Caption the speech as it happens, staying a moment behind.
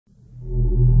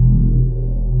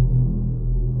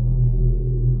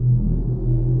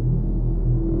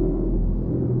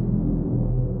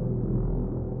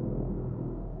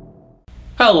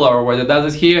Hello everybody,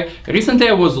 Daz here. Recently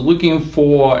I was looking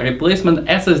for replacement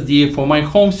SSD for my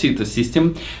home theater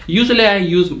system. Usually I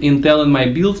use Intel in my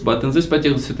builds, but in this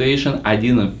particular situation I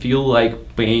didn't feel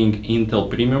like paying Intel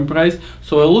premium price.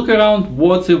 So I look around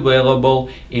what's available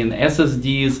in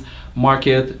SSDs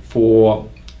market for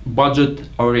budget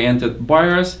oriented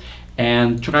buyers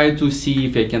and try to see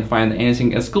if I can find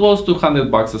anything as close to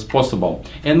 $100 as possible.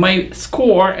 And my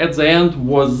score at the end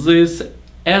was this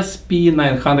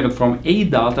SP900 from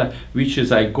ADATA, which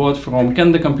is I got from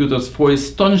Canada Computers for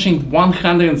astonishing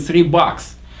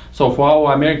 $103. So for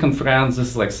our American friends, this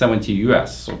is like 70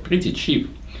 US, so pretty cheap.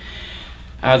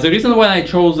 The reason why I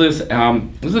chose this,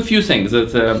 there's a few things.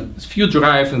 There's a few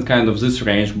drives in kind of this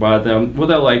range, but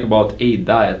what I like about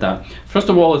ADATA, first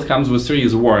of all, it comes with 3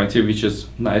 years warranty, which is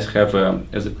nice to have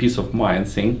as a peace of mind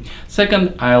thing.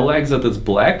 Second, I like that it's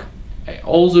black.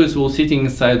 Also, it will sitting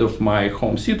inside of my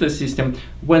home theater system.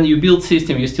 When you build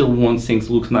system, you still want things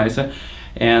look nicer,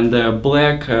 and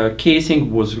black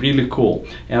casing was really cool.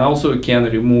 And also you can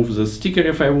remove the sticker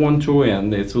if I want to,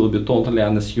 and it will be totally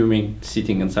unassuming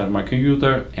sitting inside my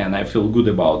computer, and I feel good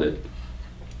about it.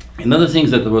 Another thing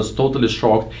that I was totally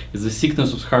shocked is the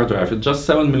thickness of the hard drive. It's just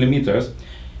 7 millimeters.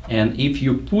 And if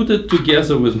you put it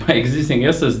together with my existing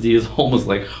SSD, it's almost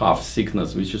like half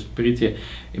thickness, which is pretty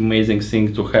amazing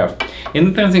thing to have. And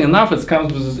interesting enough, it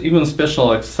comes with this even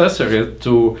special accessory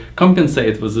to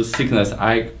compensate with this thickness.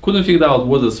 I couldn't figure out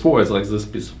what it's for. It's like this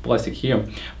piece of plastic here,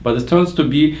 but it turns to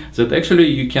be that actually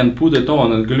you can put it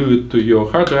on and glue it to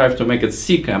your hard drive to make it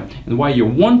thicker. And why you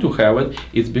want to have it,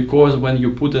 it's because when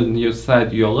you put it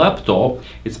inside your laptop,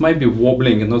 it might be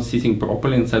wobbling and not sitting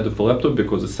properly inside of the laptop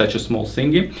because it's such a small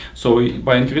thingy. So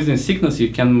by increasing thickness, you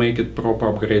can make it proper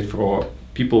upgrade for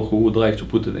people who would like to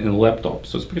put it in a laptop.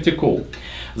 So it's pretty cool.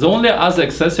 The only other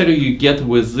accessory you get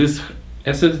with this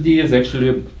SSD is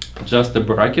actually just a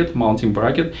bracket, mounting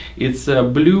bracket. It's a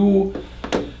blue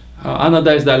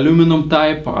anodized aluminum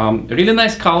type, really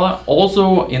nice color.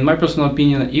 Also, in my personal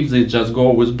opinion, if they just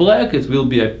go with black, it will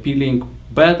be appealing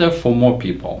better for more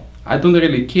people. I don't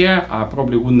really care. I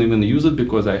probably wouldn't even use it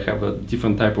because I have a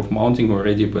different type of mounting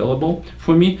already available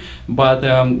for me. But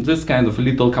this kind of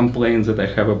little complaints that I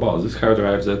have about this hard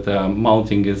drive, that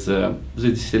mounting is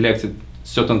they selected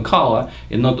certain color,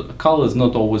 and color is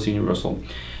not always universal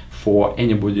for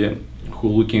anybody who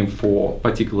looking for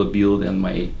particular build, and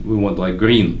we want like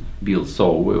green build.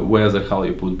 So where the hell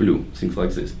you put blue, things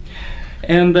like this.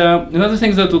 And another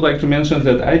thing that I would like to mention is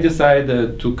that I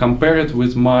decided to compare it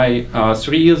with my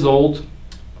 3 years old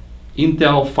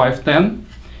Intel 510,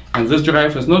 and this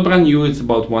drive is not brand new, it's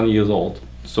about 1 year old.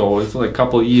 So it's like a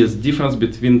couple years difference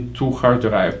between two hard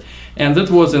drives. And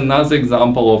that was another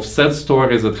example of sad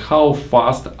stories at how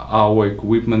fast our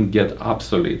equipment get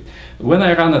obsolete. When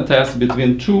I ran a test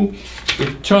between two,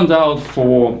 it turned out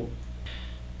for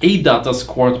ADATA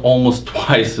scored almost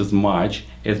twice as much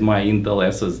as my Intel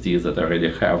SSDs that I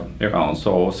already have around.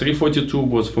 So 342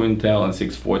 was for Intel and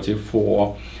 640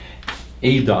 for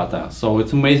ADATA. So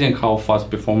it's amazing how fast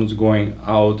performance going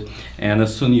out, and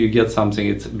as soon as you get something,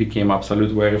 it became absolute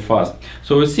very fast.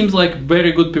 So it seems like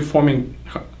very good performing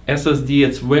SSD.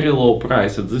 It's very low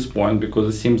price at this point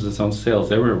because it seems it's on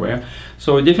sales everywhere.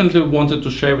 So I definitely wanted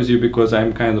to share with you because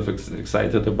I'm kind of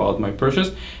excited about my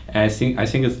purchase. I think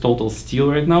it's total steal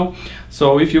right now.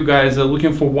 So if you guys are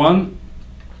looking for one,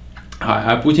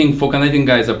 I'm putting, for Canadian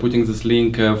guys, I'm putting this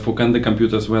link for Canada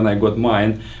Computers when I got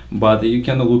mine, but you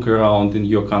can look around in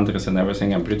your countries and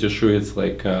everything. I'm pretty sure it's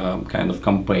like kind of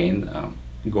campaign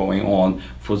going on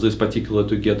for this particular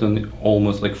to get on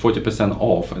almost like 40%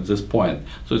 off at this point.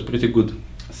 So it's pretty good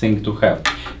thing to have.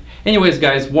 Anyways,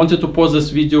 guys, wanted to pause this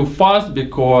video fast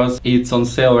because it's on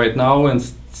sale right now and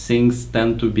things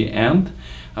tend to be end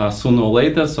sooner or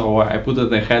later, so I put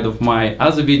it ahead of my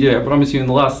other video I promised you in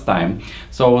the last time.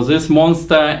 So this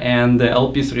monster and the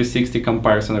LP360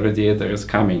 comparison radiator is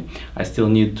coming. I still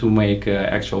need to make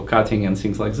actual cutting and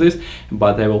things like this,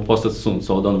 but I will post it soon,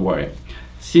 so don't worry.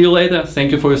 See you later,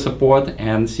 thank you for your support,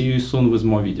 and see you soon with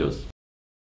more videos.